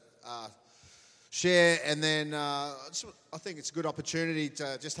share, and then I think it's a good opportunity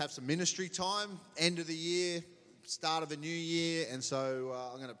to just have some ministry time, end of the year, start of a new year, and so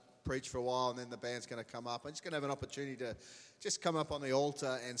I'm going to preach for a while, and then the band's going to come up. I'm just going to have an opportunity to just come up on the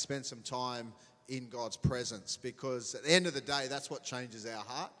altar and spend some time in God's presence, because at the end of the day, that's what changes our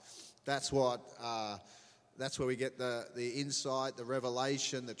heart. That's where we get the insight, the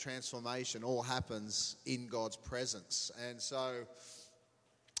revelation, the transformation all happens in God's presence. And so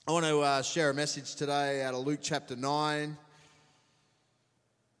I want to share a message today out of Luke chapter 9.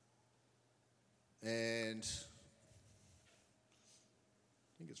 And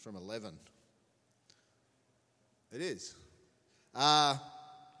I think it's from 11. It is. I'm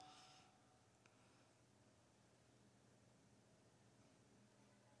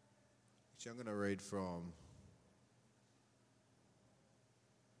going to read from...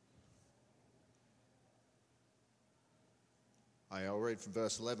 I'll read from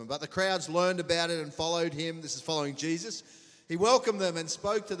verse 11. But the crowds learned about it and followed him. This is following Jesus. He welcomed them and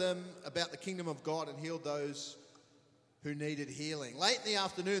spoke to them about the kingdom of God and healed those who needed healing. Late in the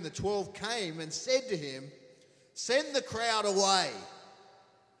afternoon, the 12 came and said to him, "Send the crowd away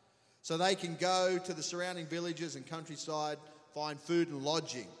so they can go to the surrounding villages and countryside, find food and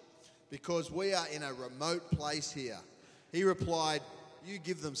lodging, because we are in a remote place here." He replied, "You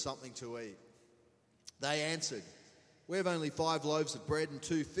give them something to eat." They answered, "We have only 5 loaves of bread and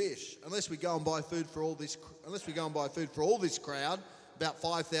 2 fish. Unless we go and buy food for all this crowd." About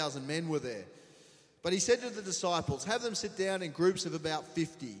 5,000 men were there. But he said to the disciples, "Have them sit down in groups of about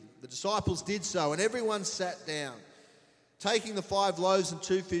 50. The disciples did so, and everyone sat down. Taking the 5 loaves and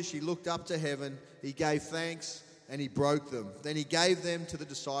 2 fish, he looked up to heaven, he gave thanks, and he broke them. Then he gave them to the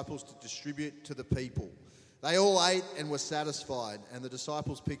disciples to distribute to the people. They all ate and were satisfied, and the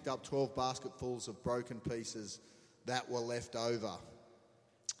disciples picked up 12 basketfuls of broken pieces that were left over.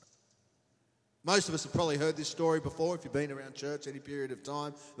 Most of us have probably heard this story before if you've been around church any period of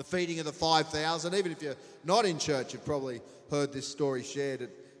time. The feeding of the 5,000. Even if you're not in church, you've probably heard this story shared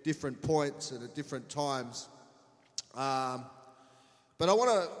at different points and at different times. But I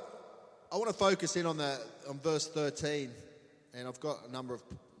want to focus in on verse 13, and I've got a number of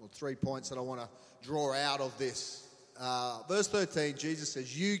 3 points that I want to draw out of this. Verse 13, Jesus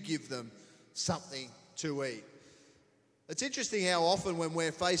says, "You give them something to eat." It's interesting how often when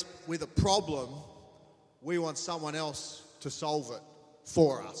we're faced with a problem, we want someone else to solve it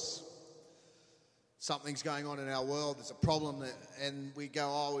for us. Something's going on in our world, there's a problem, and we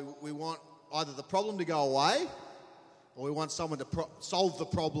go, we want either the problem to go away, or we want someone to solve the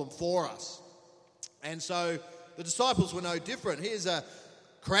problem for us. And so the disciples were no different. Here's a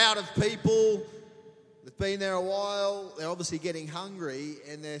crowd of people. They've been there a while. They're obviously getting hungry,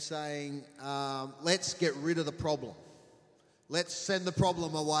 and they're saying, let's get rid of the problem. Let's send the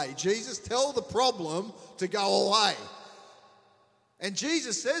problem away. Jesus, tell the problem to go away. And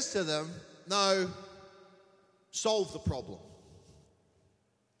Jesus says to them, no, solve the problem.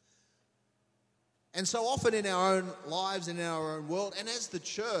 And so often in our own lives, in our own world, and as the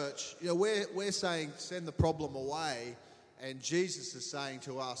church, we're saying send the problem away, and Jesus is saying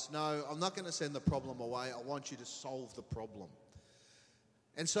to us, no, I'm not going to send the problem away. I want you to solve the problem.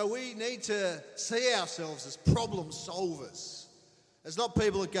 And so we need to see ourselves as problem solvers. As not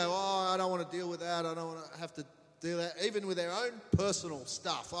people that go, I don't want to deal with that. I don't want to have to deal with that. Even with their own personal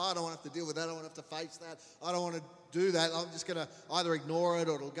stuff. I don't want to have to deal with that. I don't want to have to face that. I don't want to do that. I'm just going to either ignore it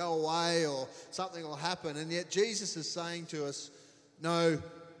or it'll go away or something will happen. And yet Jesus is saying to us, no,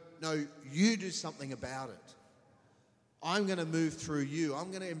 you do something about it. I'm going to move through you.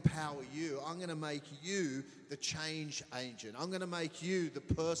 I'm going to empower you. I'm going to make you the change agent. I'm going to make you the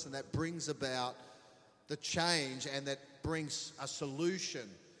person that brings about the change and that brings a solution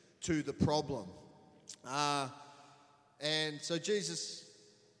to the problem. And so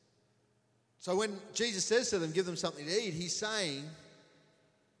when Jesus says to them, give them something to eat, he's saying,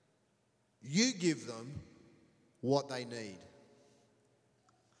 you give them what they need.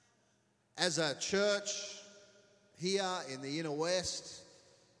 As a church here in the inner west,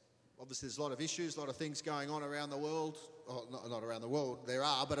 obviously there's a lot of issues, a lot of things going on around the world. Oh, not around the world, there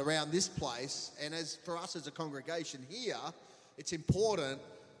are, but around this place. And as for us as a congregation here, it's important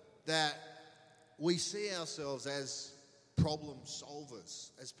that we see ourselves as problem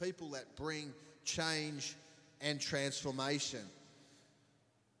solvers, as people that bring change and transformation.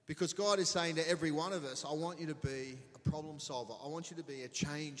 Because God is saying to every one of us, I want you to be a problem solver. I want you to be a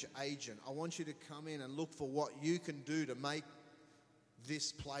change agent. I want you to come in and look for what you can do to make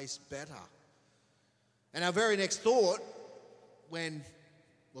this place better. And our very next thought when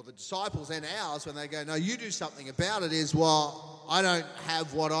well, the disciples and ours, when they go, no, you do something about it, is, well, I don't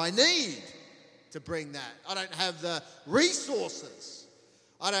have what I need to bring that. I don't have the resources.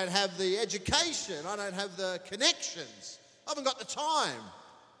 I don't have the education. I don't have the connections. I haven't got the time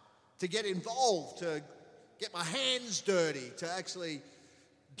to get involved, to get my hands dirty, to actually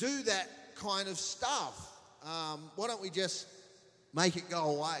do that kind of stuff. Why don't we just make it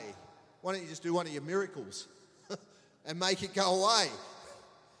go away? Why don't you just do one of your miracles and make it go away?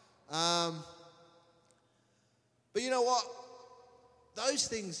 But you know what? Those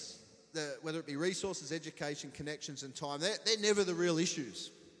things, whether it be resources, education, connections, and time, they're never the real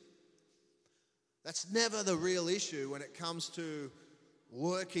issues. That's never the real issue when it comes to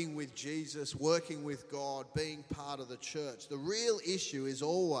working with Jesus, working with God, being part of the church. The real issue is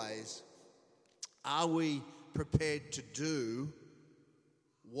always, are we prepared to do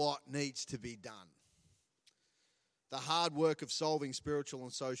what needs to be done? The hard work of solving spiritual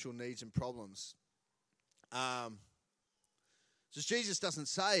and social needs and problems. So Jesus doesn't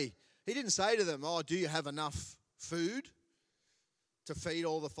say, he didn't say to them, oh, do you have enough food to feed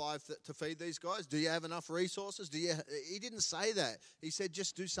all the to feed these guys? Do you have enough resources? He didn't say that. He said,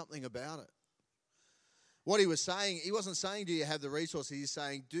 just do something about it. What he was saying, he wasn't saying, do you have the resources? He's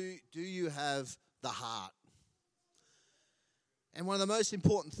saying, do you have the heart? And one of the most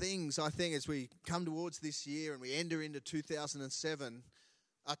important things, I think, as we come towards this year and we enter into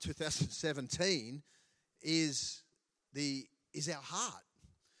 2017, is our heart.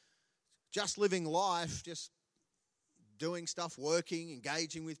 Just living life, just doing stuff, working,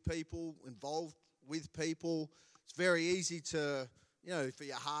 engaging with people, involved with people. It's very easy to, for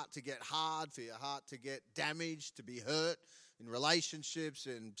your heart to get hard, for your heart to get damaged, to be hurt in relationships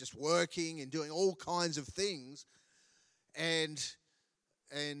and just working and doing all kinds of things. And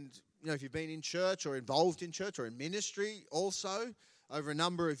if you've been in church or involved in church or in ministry also over a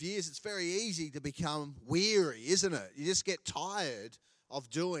number of years, it's very easy to become weary, isn't it? You just get tired of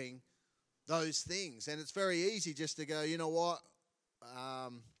doing those things. And it's very easy just to go, you know what?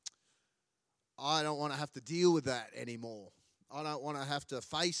 I don't want to have to deal with that anymore. I don't want to have to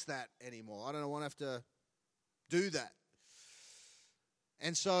face that anymore. I don't want to have to do that.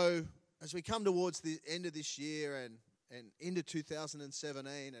 And so as we come towards the end of this year and into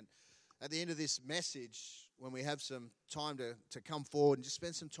 2017, and at the end of this message, when we have some time to come forward and just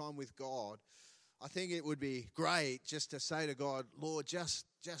spend some time with God, I think it would be great just to say to God, Lord, just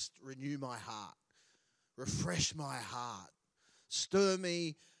renew my heart, refresh my heart, stir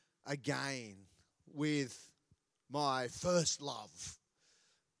me again with my first love.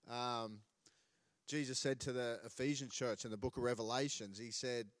 Jesus said to the Ephesian church in the book of Revelations, he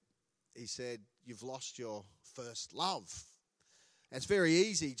said, you've lost your first love. And it's very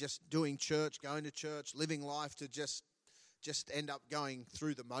easy just doing church, going to church, living life to just end up going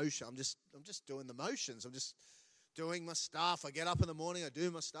through the motion. I'm just doing the motions. I'm just doing my stuff. I get up in the morning, I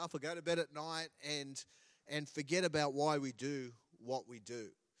do my stuff, I go to bed at night and forget about why we do what we do.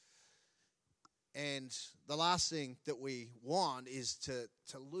 And the last thing that we want is to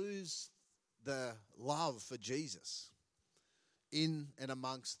lose the love for Jesus in and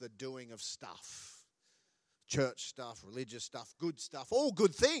amongst the doing of stuff. Church stuff, religious stuff, good stuff, all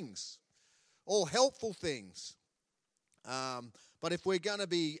good things, all helpful things. But if we're going to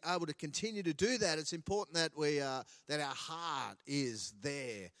be able to continue to do that, it's important that that our heart is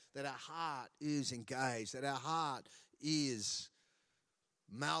there, that our heart is engaged, that our heart is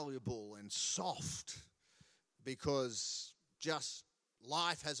malleable and soft, because just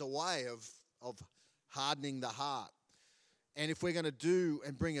life has a way of hardening the heart. And if we're going to do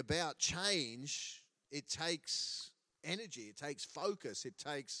and bring about change, it takes energy, it takes focus, it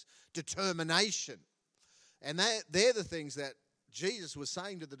takes determination. And they're the things that Jesus was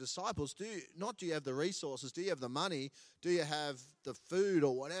saying to the disciples. Do you have the resources? Do you have the money? Do you have the food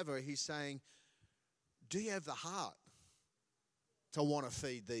or whatever? He's saying, do you have the heart to want to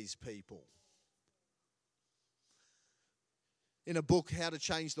feed these people? In a book, How to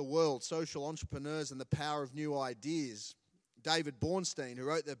Change the World, Social Entrepreneurs and the Power of New Ideas, David Bornstein, who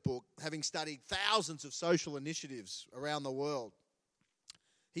wrote that book, having studied thousands of social initiatives around the world,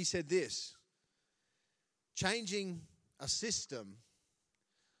 he said this: changing a system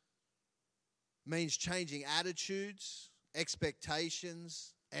means changing attitudes,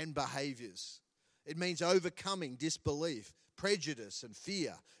 expectations, and behaviors. It means overcoming disbelief, prejudice, and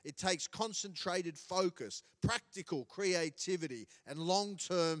fear. It takes concentrated focus, practical creativity, and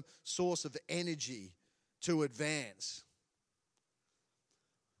long-term source of energy to advance.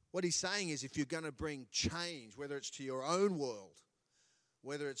 What he's saying is, if you're going to bring change, whether it's to your own world,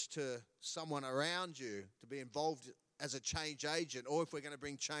 whether it's to someone around you, to be involved as a change agent, or if we're going to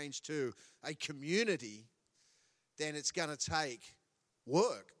bring change to a community, then it's going to take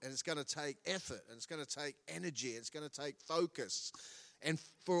work, and it's going to take effort, and it's going to take energy, and it's going to take focus. And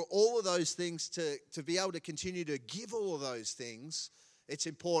for all of those things to be able to continue to give all of those things, it's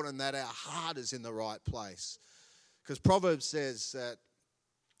important that our heart is in the right place. Because Proverbs says that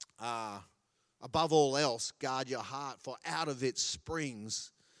above all else, guard your heart, for out of it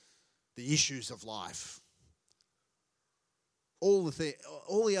springs the issues of life. All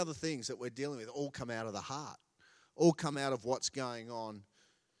the other things that we're dealing with all come out of the heart, all come out of what's going on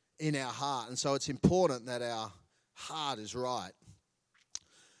in our heart. And so it's important that our heart is right.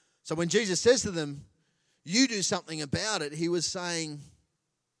 So when Jesus says to them, you do something about it, he was saying,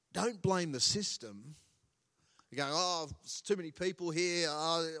 don't blame the system. You're going, oh, there's too many people here.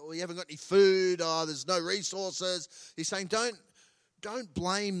 Oh, we haven't got any food. Oh, there's no resources. He's saying, don't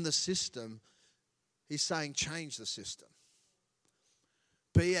blame the system. He's saying, change the system.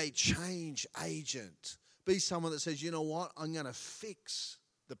 Be a change agent. Be someone that says, you know what? I'm going to fix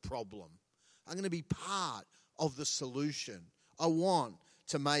the problem. I'm going to be part of the solution. I want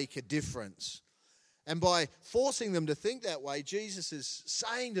to make a difference. And by forcing them to think that way, Jesus is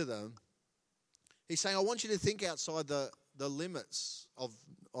saying to them, he's saying, I want you to think outside the limits of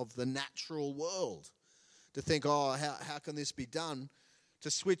the natural world. To think, oh, how can this be done? To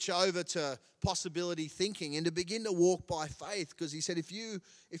switch over to possibility thinking and to begin to walk by faith. Because he said,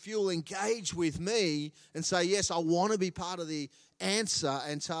 if you'll engage with me and say, yes, I want to be part of the answer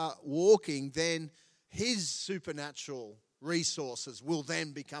and start walking, then his supernatural resources will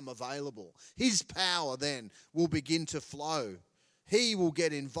then become available. His power then will begin to flow. He will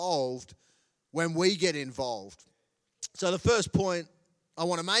get involved when we get involved. So the first point I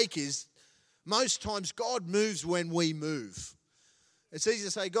want to make is most times God moves when we move. It's easy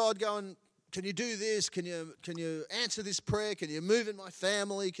to say, God, can you do this? Can you answer this prayer? Can you move in my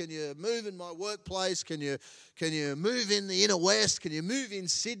family? Can you move in my workplace? Can you move in the inner west? Can you move in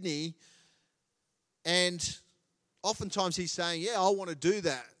Sydney? And oftentimes he's saying, yeah, I want to do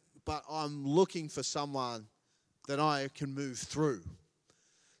that, but I'm looking for someone that I can move through.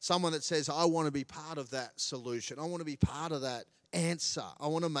 Someone that says, I want to be part of that solution. I want to be part of that answer. I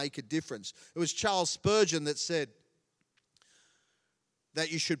want to make a difference. It was Charles Spurgeon that said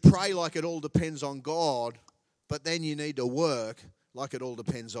that you should pray like it all depends on God, but then you need to work like it all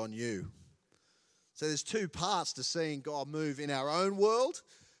depends on you. So there's two parts to seeing God move in our own world.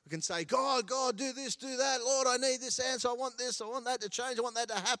 We can say, God, do this, do that. Lord, I need this answer. I want this. I want that to change. I want that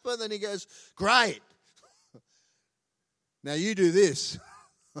to happen. Then he goes, great. Now you do this.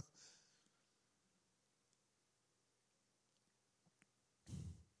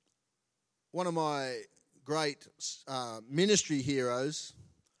 One of my great ministry heroes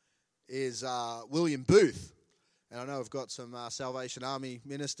is William Booth. And I know I've got some Salvation Army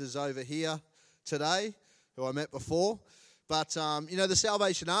ministers over here today who I met before. But, the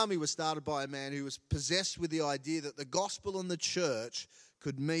Salvation Army was started by a man who was possessed with the idea that the gospel and the church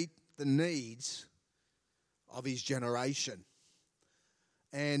could meet the needs of his generation.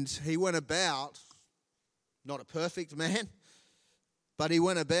 And he went about, not a perfect man, but he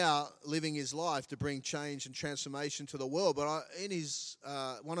went about living his life to bring change and transformation to the world. But in his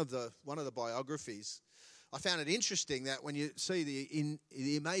one of the biographies, I found it interesting that when you see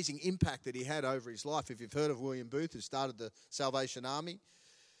the amazing impact that he had over his life, if you've heard of William Booth, who started the Salvation Army,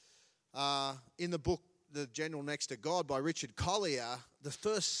 in the book The General Next to God by Richard Collier, the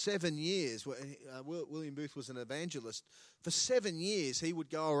first 7 years, William Booth was an evangelist. For 7 years, he would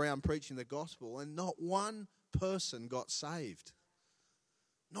go around preaching the gospel, and not one person got saved.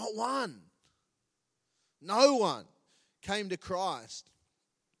 Not one. No one came to Christ.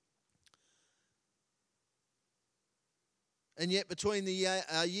 And yet between the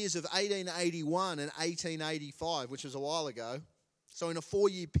years of 1881 and 1885, which was a while ago, so in a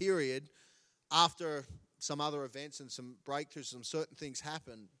 4-year period, after some other events and some breakthroughs, some certain things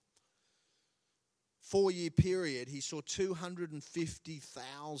happened, 4-year period, he saw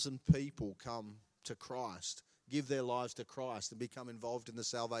 250,000 people come to Christ, give their lives to Christ and become involved in the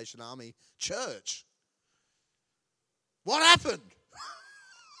Salvation Army church. What happened?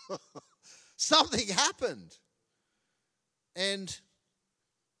 Something happened. And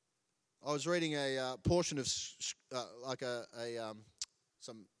I was reading a portion of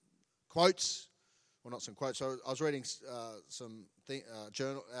some quotes, well, not some quotes. So I was reading some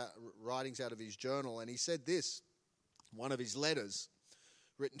journal writings out of his journal, and he said this, one of his letters,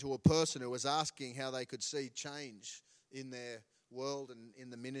 written to a person who was asking how they could see change in their world and in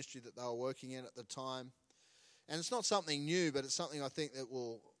the ministry that they were working in at the time. And it's not something new, but it's something I think that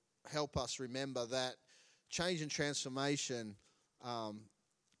will help us remember that change and transformation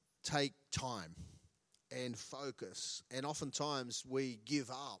take time and focus. And oftentimes we give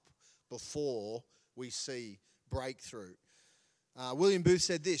up before we see breakthrough. William Booth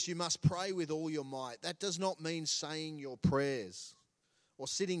said this: you must pray with all your might. That does not mean saying your prayers or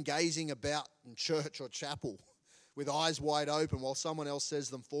sitting gazing about in church or chapel with eyes wide open while someone else says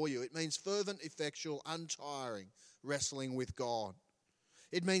them for you. It means fervent, effectual, untiring wrestling with God.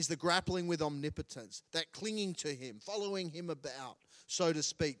 It means the grappling with omnipotence, that clinging to him, following him about, so to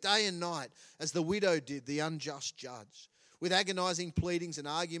speak, day and night, as the widow did, the unjust judge, with agonizing pleadings and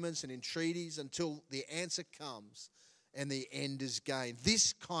arguments and entreaties until the answer comes and the end is gained.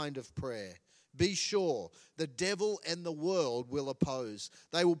 This kind of prayer, be sure, the devil and the world will oppose.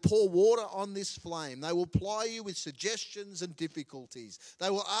 They will pour water on this flame. They will ply you with suggestions and difficulties. They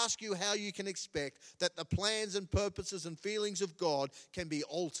will ask you how you can expect that the plans and purposes and feelings of God can be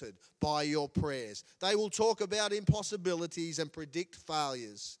altered by your prayers. They will talk about impossibilities and predict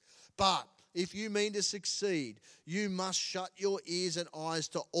failures. But if you mean to succeed, you must shut your ears and eyes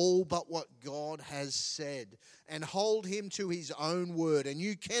to all but what God has said and hold him to his own word. And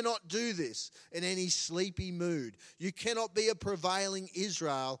you cannot do this in any sleepy mood. You cannot be a prevailing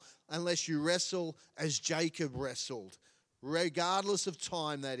Israel unless you wrestle as Jacob wrestled. Regardless of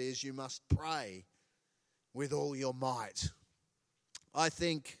time, that is, you must pray with all your might. I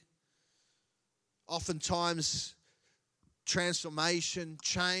think oftentimes transformation,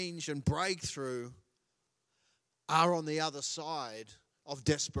 change, and breakthrough are on the other side of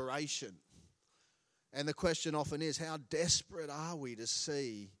desperation. And the question often is, how desperate are we to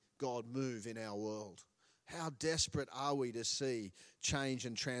see God move in our world? How desperate are we to see change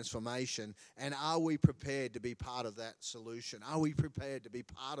and transformation? And are we prepared to be part of that solution? Are we prepared to be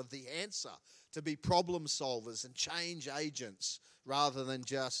part of the answer, to be problem solvers and change agents rather than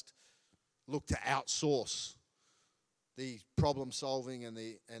just look to outsource the problem solving and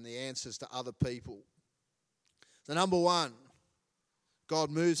the answers to other people? So number one, God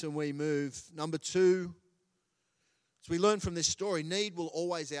moves and we move. Number two, as we learn from this story, need will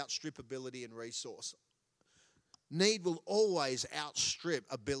always outstrip ability and resource. Need will always outstrip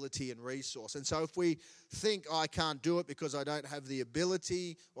ability and resource. And so if we think, I can't do it because I don't have the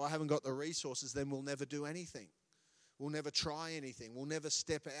ability or I haven't got the resources, then we'll never do anything. We'll never try anything. We'll never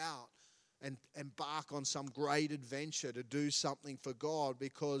step out and embark on some great adventure to do something for God,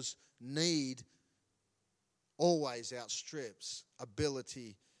 because need always outstrips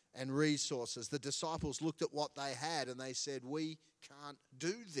ability and resources. The disciples looked at what they had and they said, we can't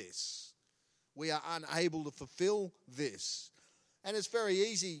do this. We are unable to fulfill this. And it's very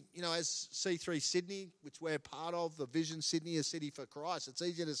easy, as C3 Sydney, which we're part of, the Vision Sydney, a city for Christ, it's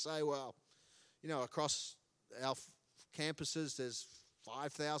easy to say, well, across our campuses there's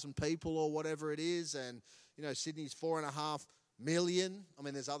 5,000 people or whatever it is, and Sydney's 4.5 million. I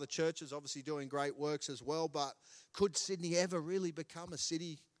mean, there's other churches obviously doing great works as well, but could Sydney ever really become a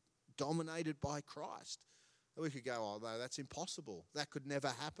city dominated by Christ? We could go, oh no, that's impossible. That could never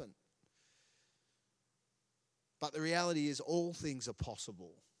happen. But the reality is all things are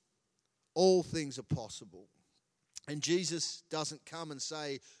possible. All things are possible. And Jesus doesn't come and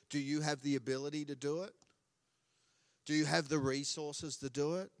say, do you have the ability to do it? Do you have the resources to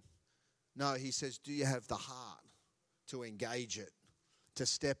do it? No, he says, do you have the heart to engage it, to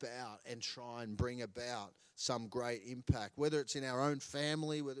step out and try and bring about some great impact, whether it's in our own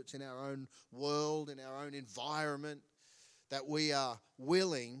family, whether it's in our own world, in our own environment, that we are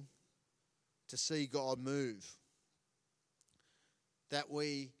willing to see God move, that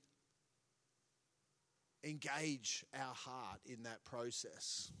we engage our heart in that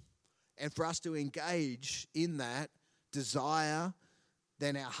process. And for us to engage in that desire,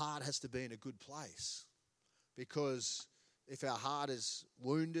 then our heart has to be in a good place. Because if our heart is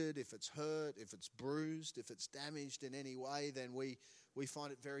wounded, if it's hurt, if it's bruised, if it's damaged in any way, then we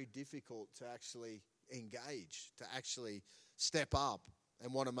find it very difficult to actually engage, to actually step up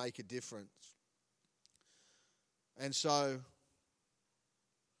and want to make a difference. And so,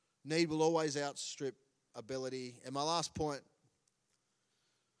 need will always outstrip ability. And my last point,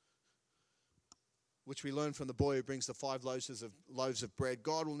 which we learn from the boy who brings the 5 loaves of bread,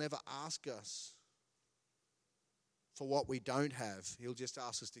 God will never ask us for what we don't have. He'll just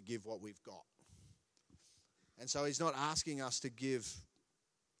ask us to give what we've got. And so he's not asking us to give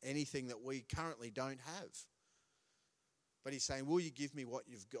anything that we currently don't have. But he's saying, will you give me what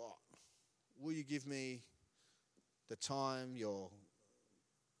you've got? Will you give me the time, your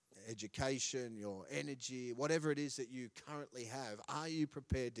education, your energy, whatever it is that you currently have? Are you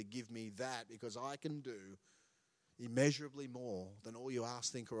prepared to give me that? Because I can do immeasurably more than all you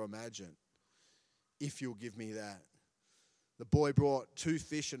ask, think, or imagine if you'll give me that. The boy brought 2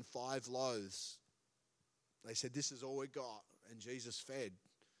 fish and 5 loaves. They said, this is all we got. And Jesus fed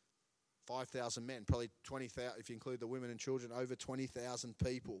 5,000 men, probably 20,000, if you include the women and children, over 20,000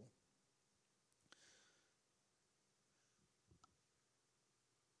 people.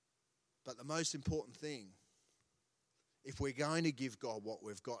 But the most important thing, if we're going to give God what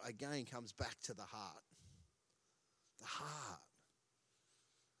we've got, again, comes back to the heart. The heart.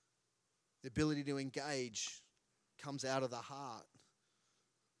 The ability to engage comes out of the heart.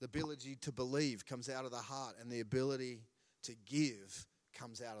 The ability to believe comes out of the heart. And the ability to give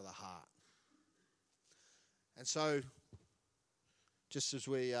comes out of the heart. And so, just as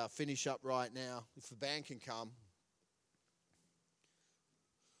we finish up right now, if the band can come,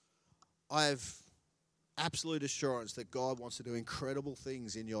 I have absolute assurance that God wants to do incredible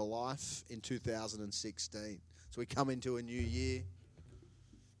things in your life in 2016. So we come into a new year.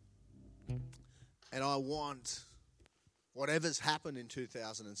 And I want whatever's happened in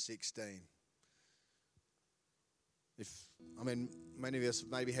 2016. Many of us have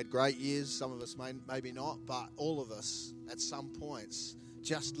maybe had great years, some of us maybe not, but all of us at some points,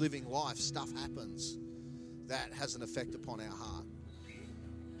 just living life, stuff happens that has an effect upon our heart,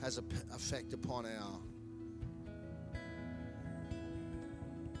 has an effect upon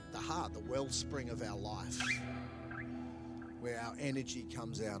the heart, the wellspring of our life, where our energy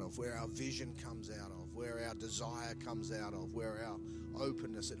comes out of, where our vision comes out of, where our desire comes out of, where our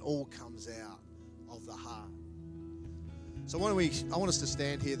openness, it all comes out of the heart. So I want us to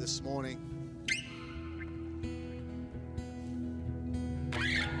stand here this morning.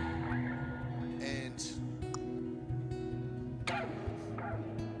 And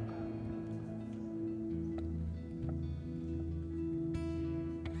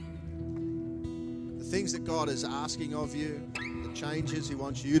the things that God is asking of you, the changes He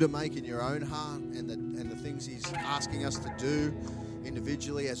wants you to make in your own heart, and the things He's asking us to do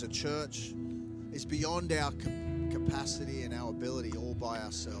individually as a church is beyond our capacity and our ability all by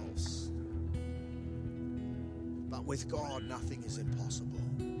ourselves. But with God, nothing is impossible.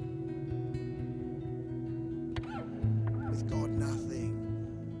 With God,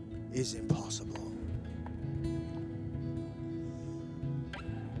 nothing is impossible.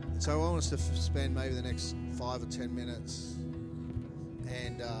 And so I want us to spend maybe the next 5 or 10 minutes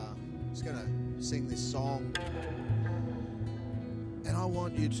and just going to sing this song. And I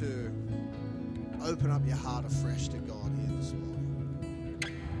want you to open up your heart afresh to God here this morning.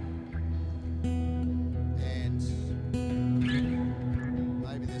 And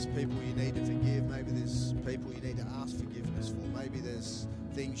maybe there's people you need to forgive. Maybe there's people you need to ask forgiveness for. Maybe there's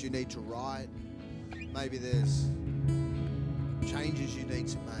things you need to right. Maybe there's changes you need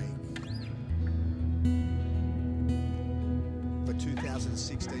to make for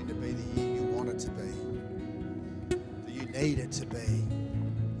 2016 to be the year you want it to be, that you need it to be.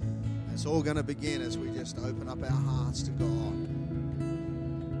 It's all going to begin as we just open up our hearts to God.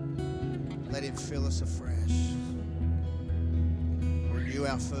 Let Him fill us afresh. Renew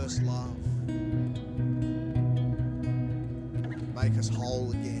our first love. Make us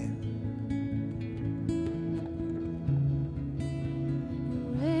whole again.